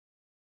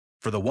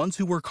For the ones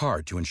who work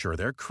hard to ensure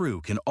their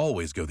crew can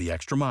always go the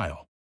extra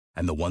mile,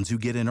 and the ones who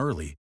get in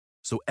early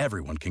so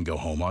everyone can go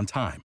home on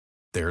time,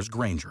 there's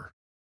Grainger,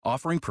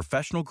 offering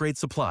professional-grade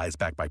supplies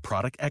backed by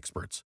product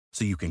experts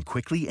so you can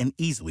quickly and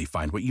easily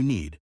find what you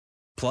need.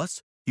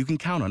 Plus, you can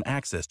count on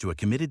access to a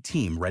committed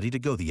team ready to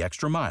go the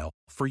extra mile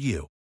for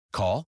you.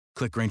 Call,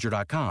 click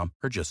Grainger.com,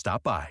 or just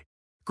stop by.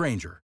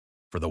 Grainger,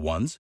 for the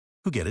ones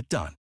who get it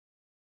done.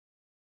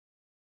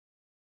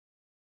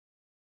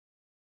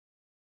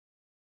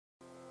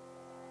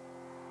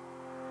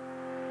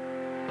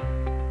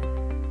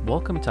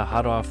 Welcome to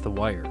Hot Off the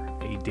Wire,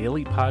 a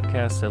daily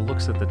podcast that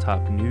looks at the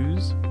top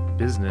news,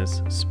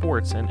 business,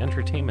 sports, and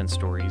entertainment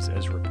stories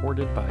as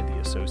reported by the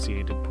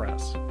Associated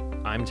Press.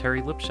 I'm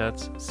Terry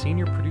Lipschutz,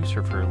 Senior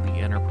Producer for Elite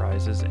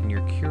Enterprises and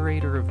your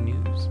curator of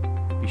news.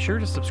 Be sure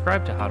to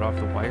subscribe to Hot Off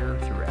the Wire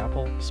through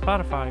Apple,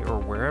 Spotify, or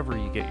wherever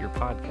you get your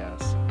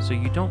podcasts so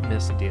you don't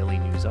miss daily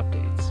news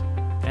updates.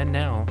 And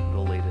now, the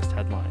latest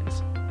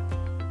headlines.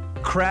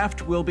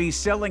 Kraft will be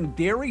selling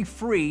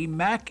dairy-free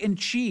mac and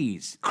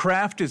cheese.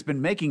 Kraft has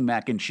been making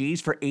mac and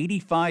cheese for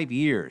 85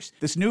 years.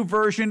 This new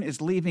version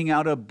is leaving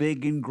out a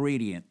big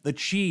ingredient, the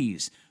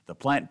cheese. The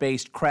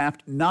plant-based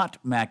Kraft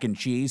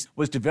NotMac&Cheese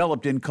was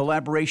developed in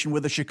collaboration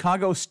with a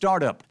Chicago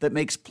startup that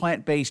makes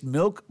plant-based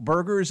milk,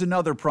 burgers, and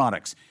other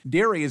products.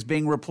 Dairy is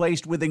being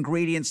replaced with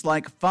ingredients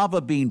like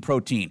fava bean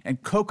protein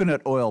and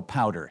coconut oil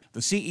powder. The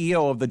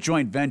CEO of the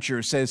joint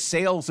venture says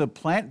sales of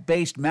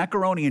plant-based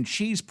macaroni and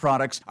cheese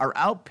products are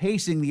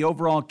outpacing the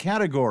overall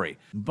category.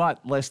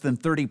 But less than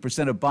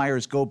 30% of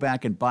buyers go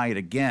back and buy it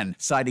again,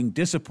 citing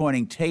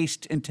disappointing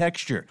taste and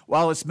texture.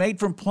 While it's made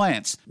from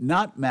plants,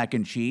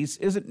 NotMac&Cheese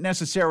isn't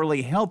necessarily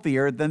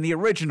healthier than the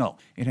original.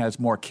 It has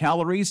more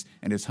calories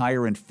and is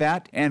higher in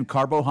fat and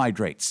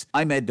carbohydrates.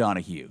 I'm Ed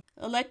Donahue.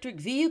 Electric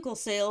vehicle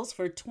sales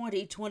for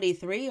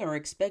 2023 are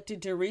expected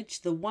to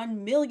reach the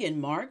 1 million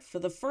mark for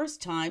the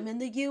first time in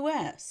the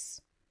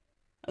U.S.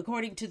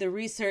 According to the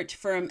research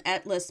firm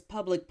Atlas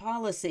Public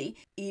Policy,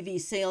 EV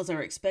sales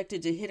are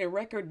expected to hit a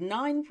record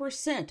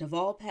 9% of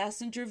all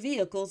passenger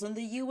vehicles in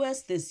the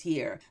U.S. this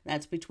year.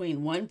 That's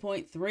between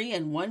 1.3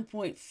 and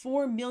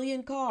 1.4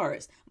 million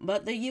cars.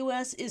 But the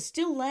U.S. is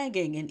still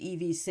lagging in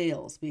EV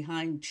sales,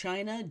 behind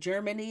China,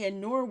 Germany,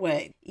 and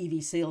Norway.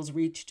 EV sales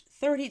reached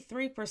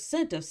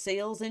 33% of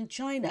sales in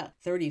China,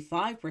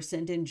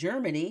 35% in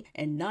Germany,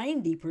 and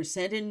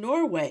 90% in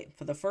Norway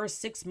for the first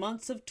 6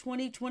 months of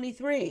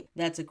 2023.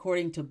 That's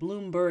according to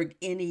Bloomberg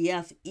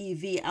NEF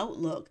EV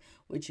Outlook,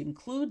 which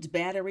includes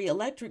battery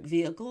electric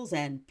vehicles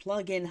and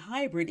plug-in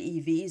hybrid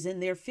EVs in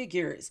their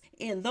figures.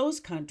 In those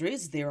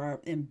countries, there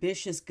are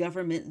ambitious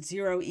government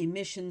zero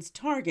emissions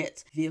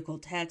targets, vehicle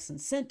tax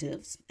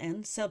incentives,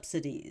 and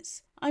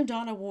subsidies. I'm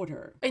Donna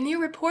Warder. A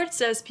new report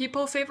says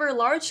people favor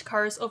large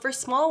cars over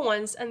small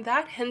ones, and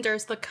that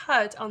hinders the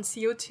cut on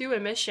CO2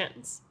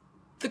 emissions.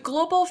 The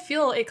Global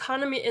Fuel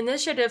Economy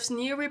Initiative's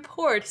new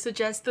report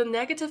suggests the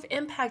negative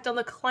impact on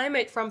the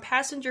climate from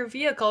passenger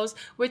vehicles,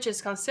 which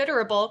is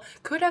considerable,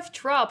 could have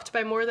dropped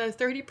by more than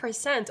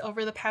 30%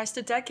 over the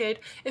past decade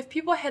if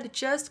people had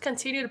just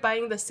continued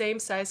buying the same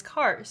size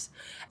cars.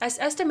 As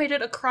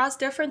estimated across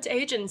different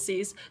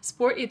agencies,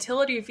 sport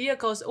utility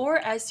vehicles,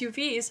 or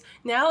SUVs,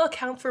 now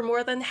account for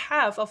more than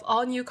half of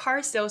all new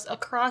car sales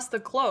across the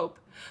globe.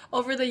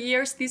 Over the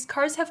years, these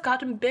cars have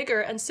gotten bigger,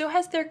 and so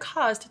has their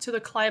cost to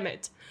the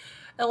climate.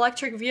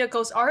 Electric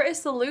vehicles are a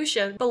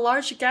solution, but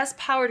large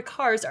gas-powered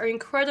cars are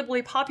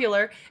incredibly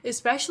popular,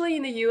 especially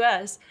in the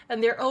U.S.,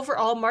 and their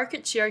overall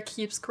market share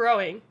keeps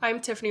growing. I'm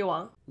Tiffany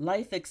Wang.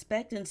 Life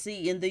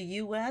expectancy in the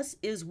U.S.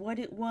 is what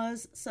it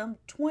was some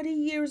 20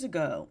 years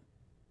ago.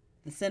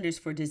 The Centers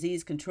for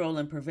Disease Control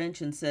and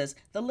Prevention says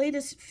the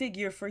latest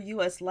figure for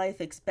U.S.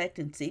 life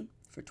expectancy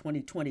for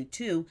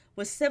 2022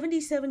 was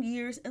 77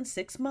 years and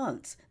 6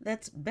 months.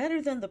 That's better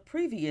than the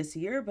previous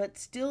year, but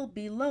still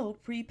below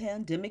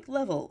pre-pandemic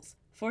levels.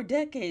 For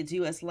decades,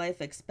 U.S.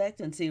 life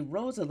expectancy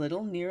rose a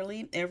little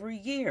nearly every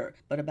year,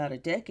 but about a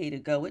decade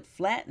ago it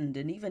flattened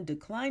and even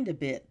declined a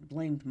bit,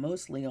 blamed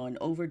mostly on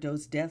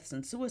overdose deaths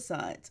and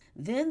suicides.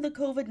 Then the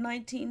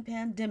COVID-19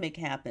 pandemic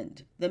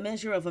happened. The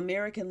measure of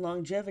American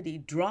longevity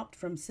dropped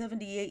from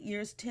 78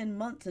 years 10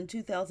 months in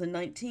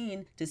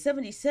 2019 to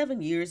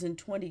 77 years in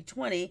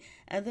 2020,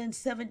 and then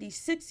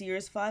 76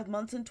 years 5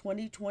 months in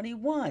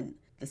 2021.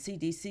 The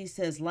CDC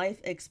says life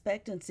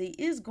expectancy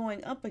is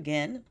going up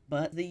again,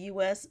 but the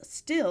U.S.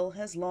 still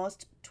has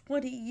lost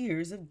 20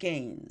 years of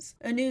gains.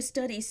 A new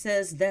study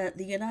says that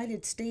the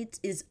United States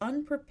is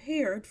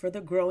unprepared for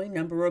the growing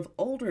number of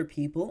older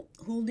people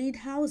who'll need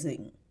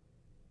housing.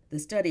 The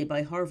study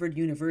by Harvard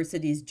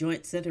University's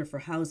Joint Center for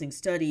Housing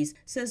Studies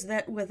says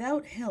that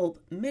without help,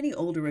 many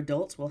older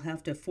adults will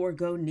have to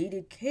forego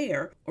needed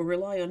care or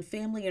rely on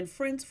family and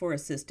friends for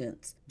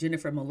assistance.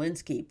 Jennifer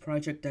Malinsky,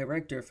 project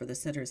director for the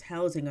center's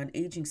Housing on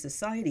Aging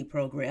Society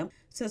program,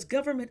 says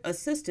government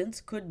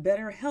assistance could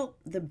better help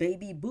the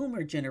baby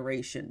boomer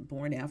generation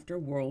born after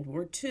World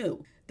War II.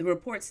 The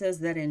report says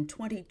that in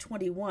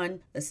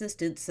 2021,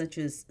 assistance such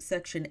as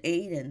Section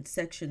 8 and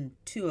Section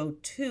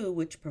 202,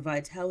 which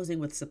provides housing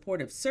with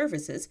supportive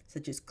services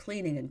such as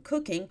cleaning and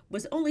cooking,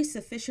 was only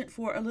sufficient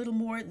for a little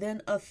more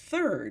than a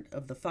third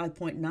of the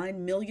 5.9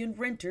 million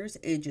renters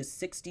ages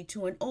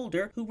 62 and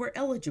older who were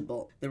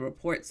eligible. The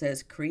report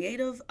says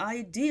creative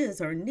ideas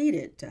are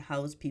needed to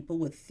house people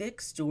with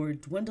fixed or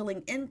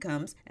dwindling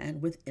incomes and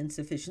with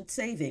insufficient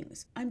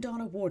savings. I'm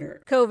Donna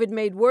Warder. COVID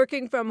made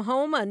working from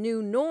home a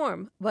new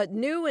norm, but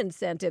new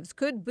incentives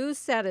could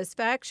boost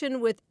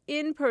satisfaction with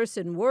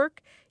in-person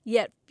work,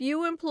 yet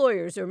few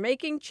employers are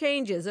making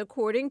changes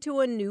according to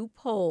a new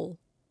poll.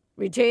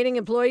 Retaining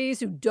employees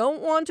who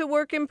don't want to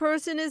work in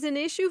person is an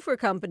issue for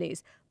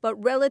companies,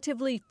 but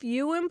relatively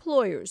few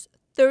employers,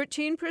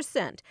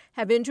 13%,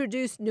 have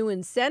introduced new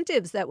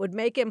incentives that would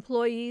make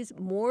employees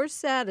more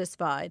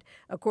satisfied,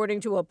 according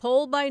to a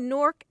poll by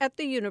NORC at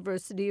the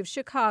University of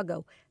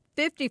Chicago.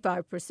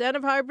 55%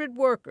 of hybrid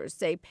workers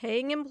say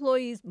paying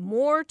employees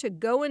more to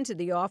go into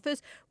the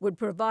office would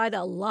provide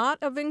a lot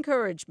of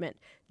encouragement.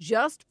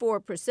 Just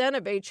 4%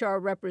 of HR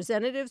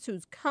representatives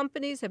whose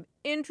companies have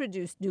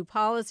introduced new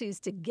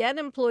policies to get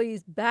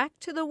employees back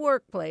to the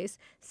workplace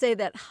say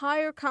that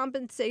higher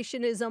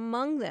compensation is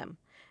among them.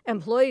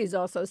 Employees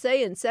also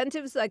say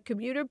incentives like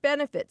commuter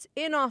benefits,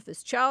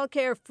 in-office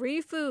childcare,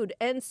 free food,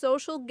 and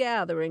social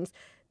gatherings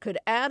could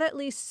add at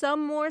least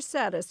some more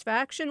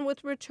satisfaction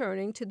with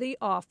returning to the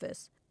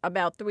office.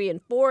 About 3 in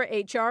 4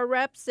 HR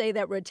reps say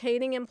that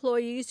retaining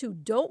employees who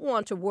don't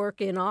want to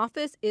work in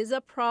office is a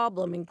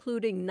problem,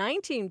 including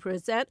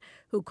 19%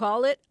 who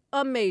call it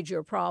a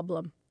major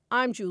problem.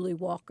 I'm Julie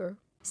Walker.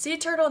 Sea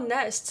turtle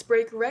nests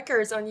break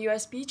records on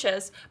U.S.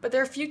 beaches, but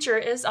their future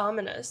is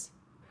ominous.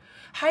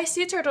 High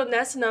sea turtle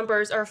nest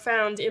numbers are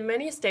found in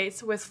many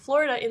states, with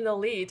Florida in the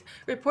lead,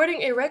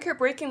 reporting a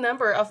record-breaking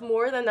number of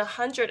more than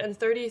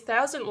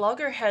 130,000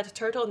 loggerhead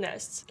turtle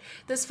nests.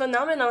 This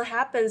phenomenon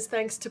happens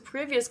thanks to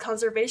previous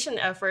conservation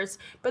efforts,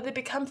 but they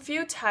become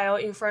futile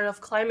in front of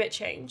climate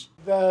change.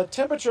 The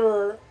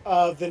temperature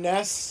of the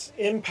nests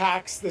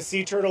impacts the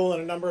sea turtle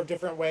in a number of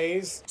different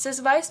ways, Says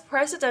Vice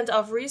President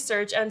of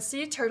Research and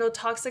sea turtle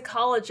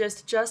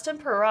toxicologist Justin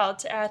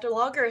Perrault at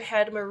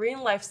Loggerhead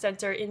Marine Life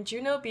Center in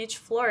Juno Beach,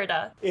 Florida.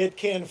 It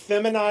can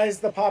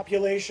feminize the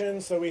population,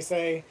 so we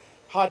say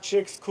hot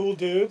chicks, cool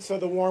dudes. So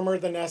the warmer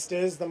the nest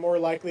is, the more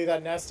likely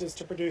that nest is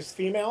to produce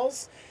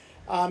females.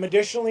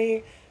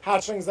 Additionally,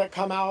 hatchlings that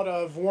come out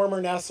of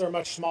warmer nests are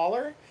much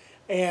smaller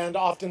and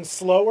often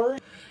slower.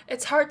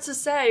 It's hard to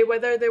say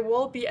whether there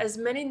will be as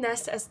many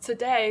nests as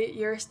today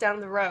years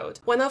down the road.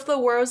 One of the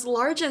world's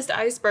largest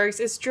icebergs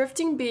is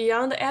drifting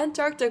beyond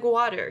Antarctic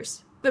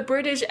waters. The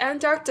British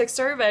Antarctic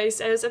Survey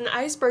says an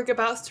iceberg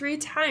about 3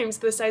 times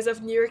the size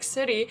of New York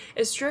City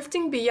is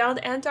drifting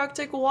beyond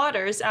Antarctic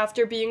waters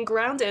after being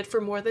grounded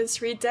for more than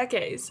 3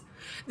 decades.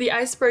 The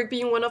iceberg,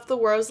 being one of the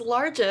world's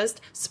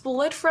largest,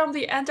 split from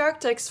the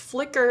Antarctic's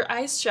Flicker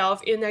ice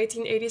shelf in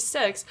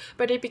 1986,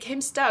 but it became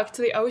stuck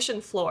to the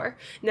ocean floor.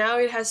 Now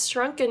it has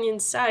shrunken in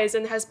size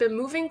and has been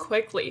moving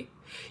quickly.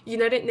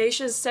 United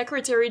Nations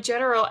Secretary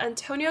General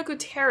Antonio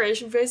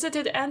Guterres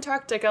visited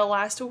Antarctica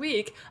last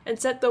week and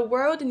said the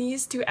world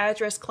needs to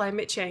address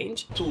climate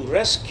change. To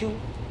rescue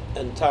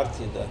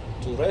Antarctica,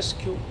 to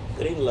rescue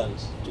Greenland,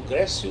 to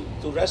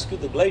rescue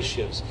the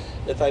glaciers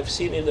that I've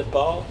seen in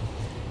Nepal,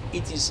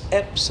 it is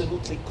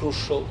absolutely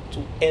crucial to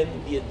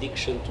end the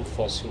addiction to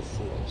fossil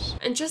fuels.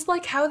 And just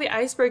like how the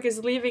iceberg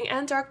is leaving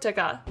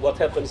Antarctica, What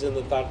happens in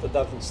Antarctica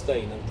doesn't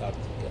stay in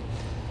Antarctica.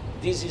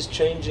 This is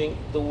changing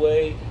the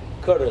way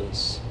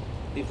currents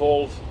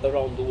evolve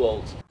around the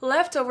world.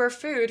 leftover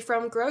food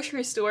from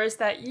grocery stores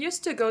that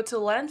used to go to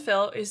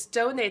landfill is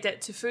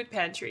donated to food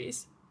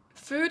pantries.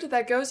 Food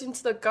that goes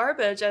into the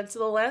garbage and to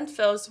the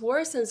landfills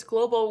worsens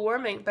global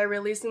warming by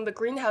releasing the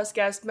greenhouse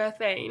gas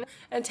methane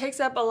and takes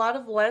up a lot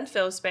of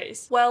landfill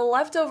space, while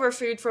leftover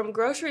food from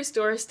grocery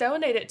stores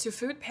donated to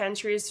food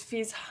pantries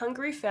feeds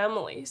hungry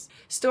families.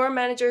 Store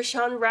manager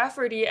Sean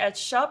Rafferty at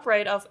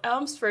ShopRite of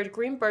Elmsford,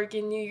 Greenburg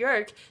in New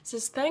York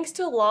says thanks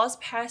to laws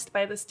passed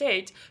by the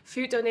state,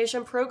 food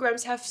donation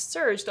programs have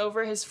surged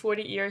over his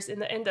 40 years in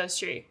the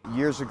industry.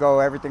 Years ago,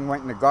 everything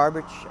went in the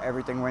garbage,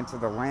 everything went to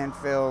the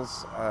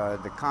landfills,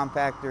 the compactors,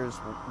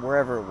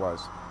 wherever it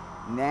was.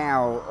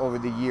 Now, over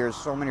the years,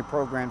 so many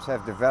programs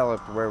have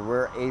developed where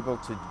we're able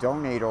to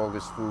donate all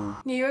this food.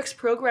 New York's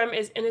program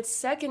is in its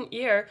 2nd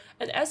year,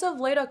 and as of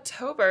late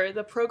October,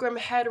 the program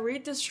had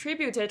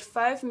redistributed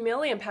 5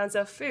 million pounds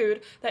of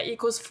food that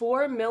equals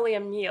 4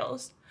 million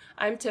meals.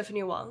 I'm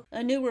Tiffany Wong.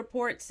 A new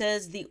report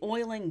says the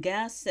oil and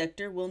gas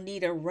sector will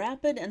need a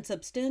rapid and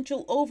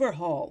substantial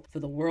overhaul for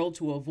the world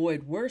to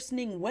avoid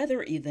worsening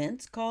weather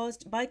events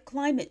caused by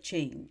climate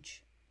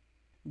change.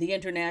 The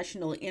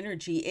International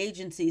Energy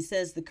Agency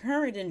says the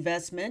current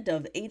investment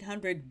of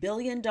 $800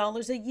 billion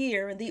a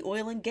year in the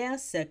oil and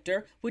gas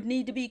sector would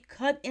need to be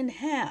cut in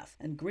half,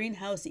 and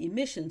greenhouse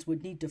emissions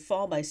would need to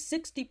fall by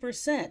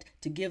 60%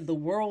 to give the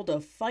world a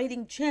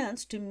fighting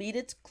chance to meet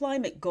its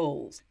climate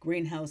goals.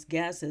 Greenhouse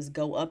gases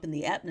go up in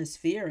the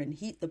atmosphere and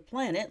heat the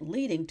planet,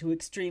 leading to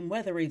extreme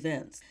weather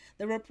events.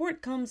 The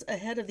report comes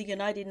ahead of the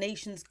United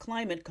Nations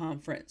Climate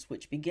Conference,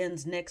 which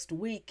begins next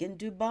week in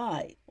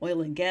Dubai.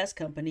 Oil and gas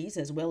companies,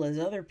 as well as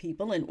other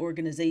people and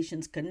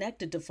organizations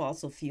connected to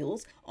fossil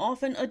fuels,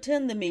 often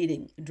attend the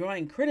meeting,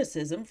 drawing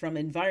criticism from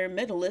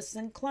environmentalists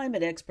and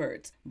climate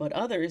experts. But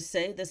others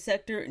say the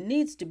sector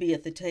needs to be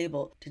at the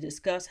table to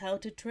discuss how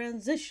to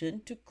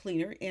transition to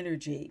cleaner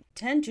energy.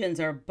 Tensions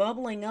are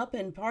bubbling up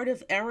in part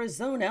of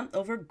Arizona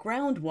over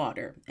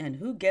groundwater and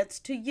who gets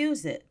to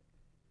use it.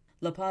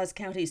 La Paz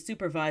County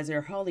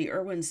Supervisor Holly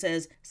Irwin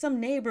says some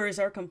neighbors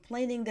are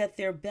complaining that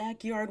their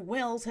backyard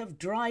wells have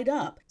dried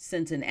up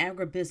since an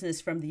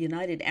agribusiness from the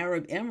United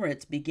Arab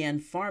Emirates began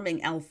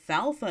farming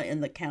alfalfa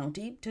in the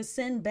county to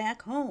send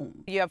back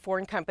home. You have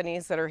foreign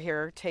companies that are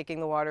here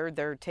taking the water.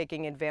 They're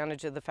taking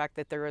advantage of the fact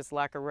that there is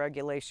lack of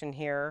regulation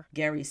here.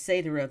 Gary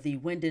Sater of the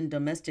Wyndon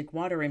Domestic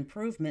Water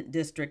Improvement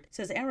District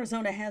says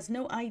Arizona has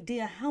no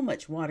idea how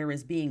much water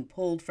is being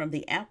pulled from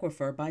the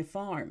aquifer by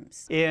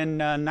farms. In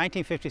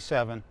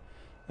 1957,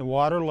 the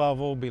water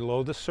level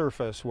below the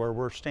surface where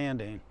we're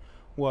standing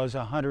was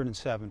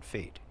 107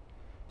 feet.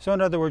 So in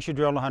other words, you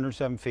drilled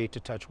 107 feet to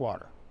touch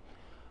water.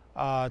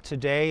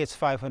 Today it's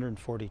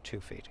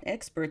 542 feet.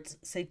 Experts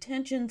say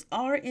tensions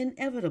are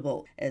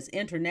inevitable as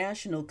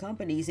international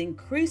companies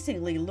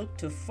increasingly look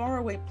to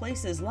faraway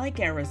places like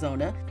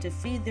Arizona to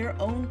feed their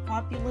own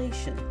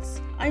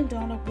populations. I'm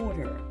Donna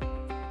Warder.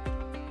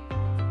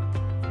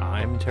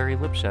 I'm Terry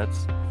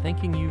Lipschutz,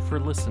 thanking you for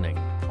listening.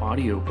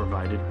 Audio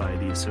provided by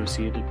the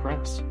Associated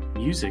Press.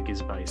 Music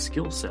is by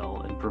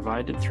Skillcell and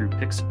provided through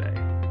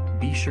Pixabay.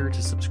 Be sure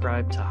to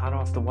subscribe to Hot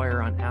Off the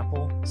Wire on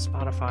Apple,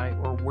 Spotify,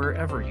 or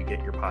wherever you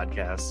get your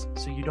podcasts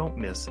so you don't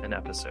miss an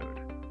episode.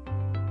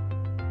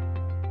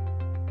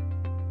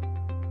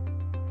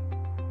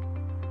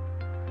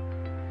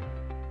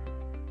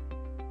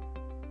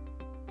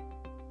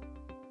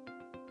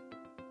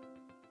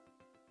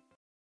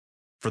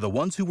 For the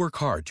ones who work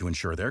hard to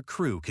ensure their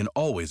crew can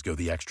always go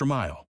the extra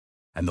mile,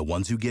 and the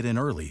ones who get in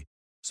early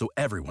so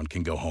everyone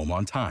can go home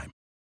on time,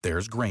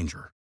 there's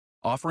Grainger,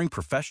 offering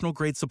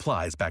professional-grade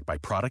supplies backed by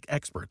product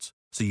experts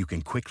so you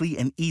can quickly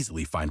and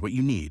easily find what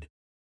you need.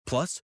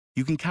 Plus,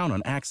 you can count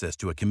on access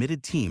to a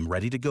committed team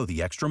ready to go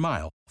the extra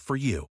mile for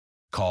you.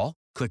 Call,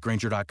 click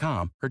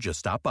Grainger.com, or just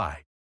stop by.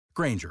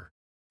 Grainger,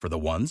 for the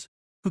ones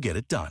who get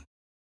it done.